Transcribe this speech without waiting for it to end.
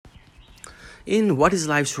In What is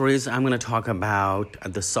Life Stories, I'm going to talk about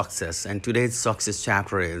the success, and today's success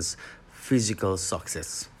chapter is physical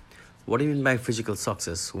success. What do you mean by physical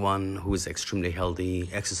success? One who is extremely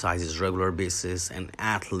healthy, exercises regular basis, an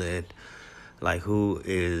athlete, like who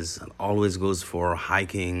is always goes for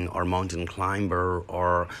hiking or mountain climber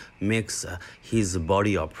or makes his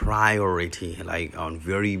body a priority, like on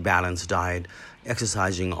very balanced diet,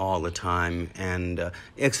 exercising all the time, and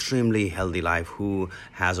extremely healthy life, who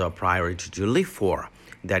has a priority to live for.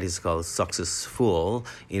 That is called successful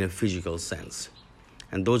in a physical sense.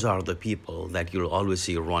 And those are the people that you'll always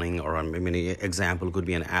see running, or I mean, example could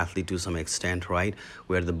be an athlete to some extent, right?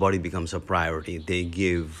 Where the body becomes a priority. They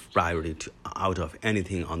give priority out of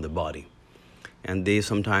anything on the body. And they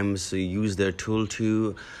sometimes use their tool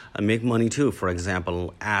to make money too. For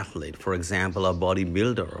example, athlete, for example, a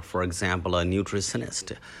bodybuilder, for example, a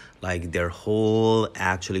nutritionist. Like their whole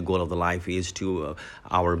actually goal of the life is to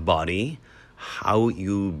our body, how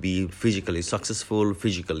you be physically successful,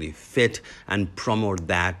 physically fit, and promote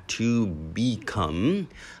that to become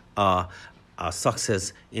a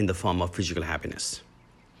success in the form of physical happiness.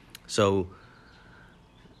 So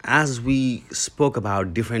as we spoke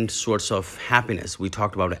about different sorts of happiness, we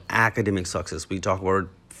talked about academic success, we talked about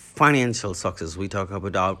financial success, we talked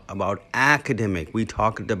about academic, we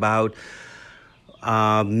talked about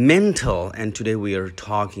mental, and today we are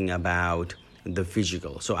talking about the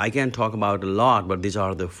physical. So I can talk about a lot, but these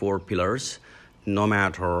are the four pillars. No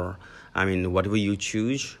matter, whatever you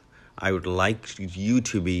choose, I would like you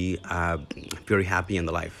to be very happy in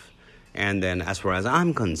the life. And then as far as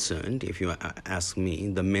I'm concerned, if you ask me,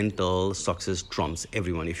 the mental success trumps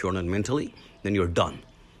everyone. If you're not mentally, then you're done.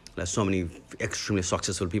 Like so many extremely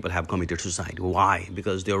successful people have committed suicide. Why?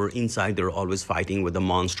 Because they were inside, they're always fighting with the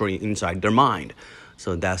monster inside their mind.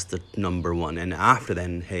 So that's the number one. And after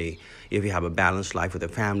then, hey, if you have a balanced life with a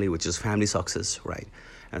family, which is family success, right?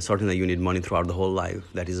 And certainly you need money throughout the whole life.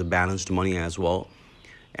 That is a balanced money as well.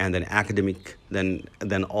 And then academic, then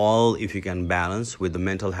all, if you can balance with the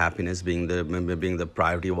mental happiness being the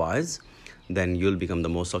priority wise, then you'll become the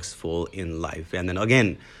most successful in life. And then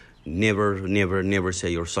again, never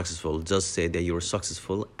say you're successful. Just say that you're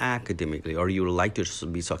successful academically, or you like to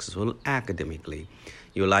be successful academically.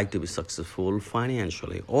 You like to be successful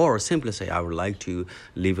financially, or simply say, I would like to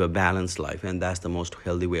live a balanced life, and that's the most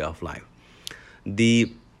healthy way of life.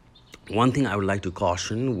 The one thing I would like to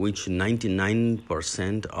caution, which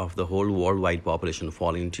 99% of the whole worldwide population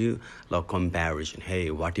fall into, like comparison.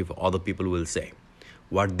 Hey, what if other people will say?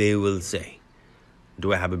 What they will say?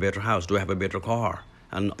 Do I have a better house? Do I have a better car?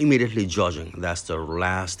 And immediately judging. That's the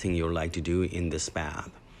last thing you'd like to do in this path.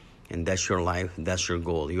 And that's your life, that's your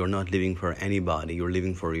goal. You're not living for anybody, you're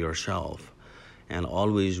living for yourself. And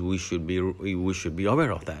always we should be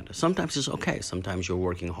aware of that. Sometimes it's okay. Sometimes you're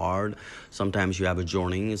working hard. Sometimes you have a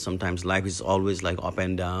journey. Sometimes life is always like up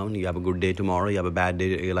and down. You have a good day tomorrow, you have a bad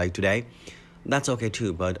day like today. That's okay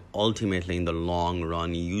too, but ultimately in the long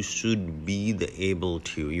run, you should be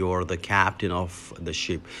you're the captain of the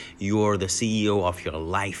ship. You're the CEO of your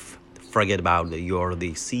life. Forget about you're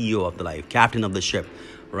the CEO of the life, captain of the ship,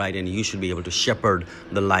 right? And you should be able to shepherd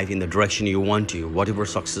the life in the direction you want to. Whatever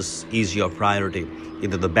success is your priority,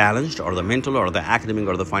 either the balanced or the mental or the academic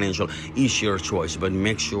or the financial is your choice. But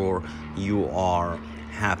make sure you are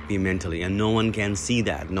happy mentally, and no one can see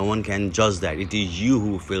that. No one can judge that. It is you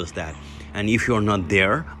who feels that. And if you're not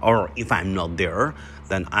there, or if I'm not there,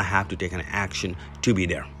 then I have to take an action to be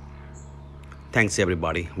there. Thanks,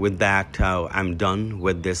 everybody. With that, I'm done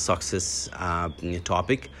with this success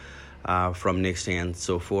topic. From next and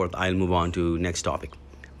so forth, I'll move on to next topic.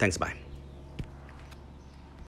 Thanks, bye.